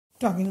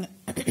Talking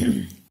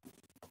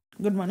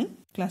Good morning,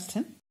 class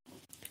 10.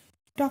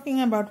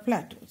 Talking about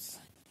plateaus.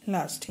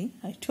 Lastly,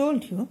 I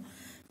told you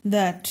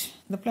that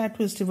the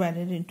plateau is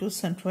divided into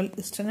central,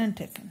 eastern and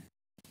Deccan.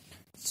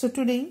 So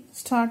today,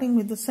 starting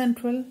with the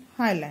central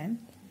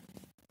highland,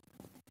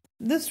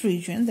 this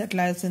region that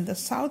lies in the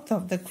south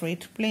of the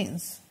Great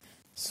Plains.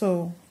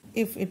 So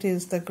if it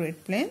is the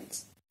Great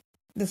Plains,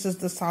 this is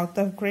the south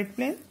of Great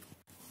Plains,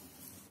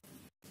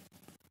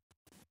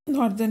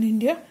 northern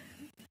India.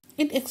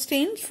 It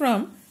extends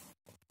from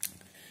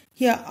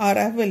here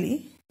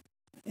Aravalli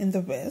in the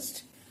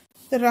west,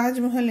 the Raj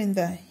Mahal in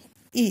the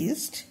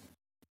east.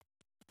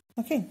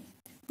 Okay,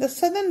 the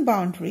southern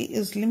boundary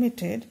is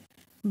limited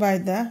by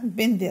the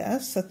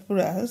Vindhyas,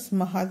 Satpuras,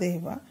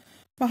 Mahadeva,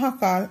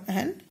 Mahakal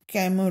and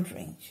Kaimur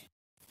range.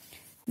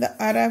 The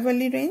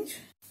Aravalli range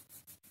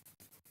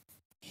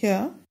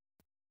here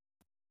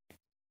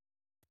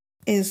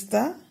is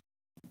the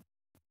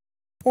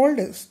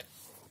oldest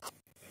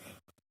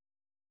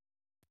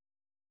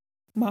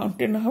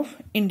mountain of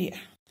India.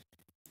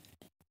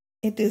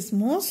 It is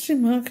most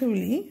remarkable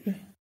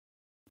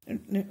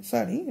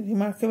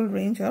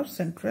range of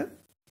central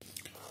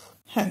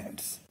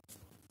highlands.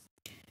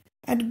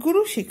 At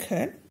Guru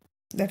Shikhar,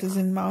 that is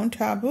in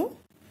Mount Abu,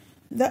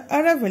 the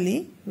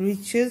Aravalli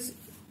reaches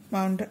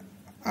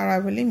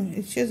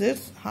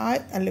its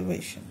high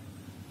elevation.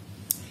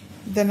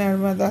 The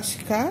Narmada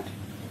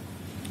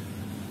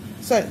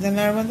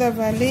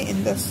Valley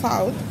in the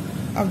south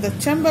of the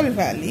Chambal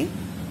Valley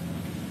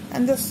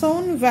and the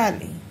Son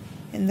Valley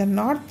in the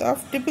north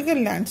of typical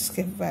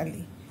landscape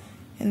valley.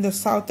 In the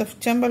south of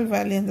Chambal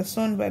Valley and the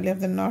Son Valley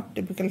of the north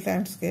typical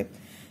landscape,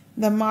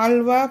 the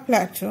Malwa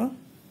Plateau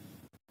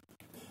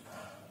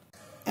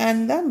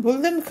and the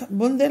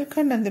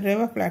Bundelkhand and the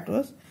Rewa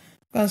plateaus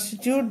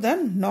constitute the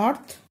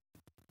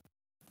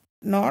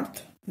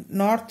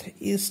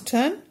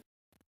northeastern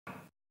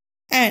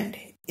and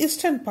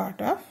eastern part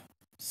of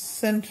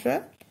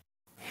Central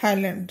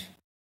Highland.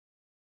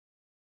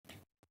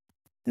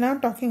 Now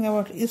talking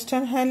about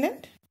Eastern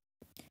Highland.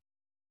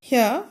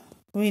 Here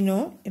we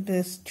know it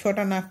is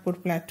Chota Nagpur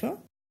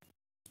Plateau,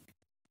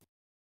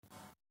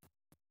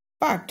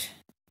 but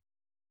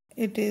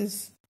it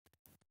is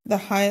the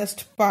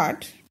highest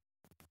part.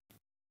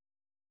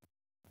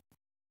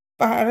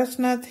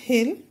 Parasnath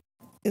Hill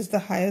is the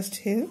highest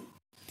hill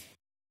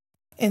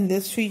in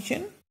this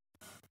region.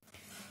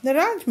 The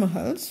Raj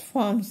Mahals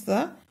forms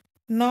the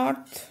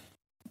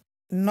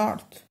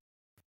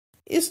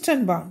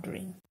northeastern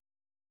boundary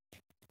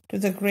to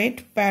the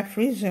Great Pat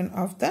region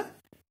of the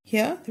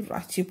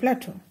Ranchi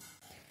Plateau,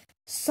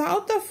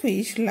 south of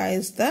which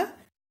lies the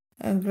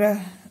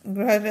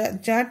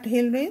Grajat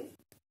Hill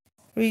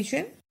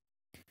region,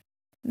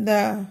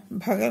 the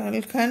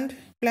Bhagalkhand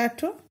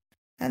Plateau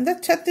and the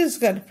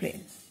Chhattisgarh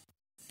Plain,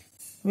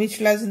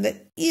 which lies in the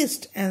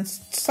east and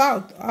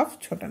south of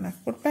Chota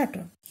Nagpur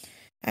Plateau,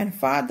 and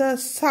farther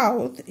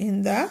south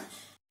in the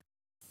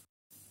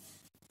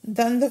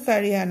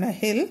Dandakaryana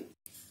Hill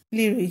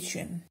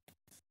region.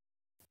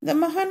 The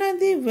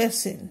Mahanadi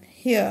Basin.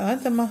 Here,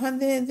 the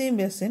Mahanadi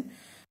Basin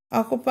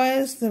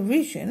occupies the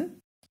region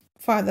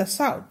farther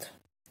south.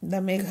 The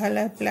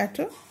Meghalaya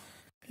Plateau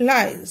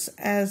lies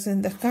as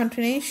in the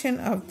continuation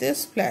of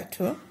this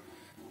plateau,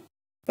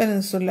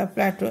 Peninsula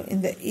Plateau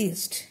in the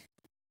east.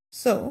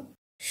 So,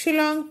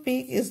 Shillong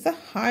Peak is the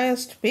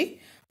highest peak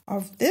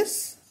of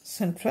this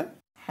Central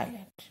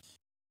Highland.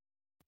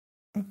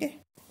 Okay.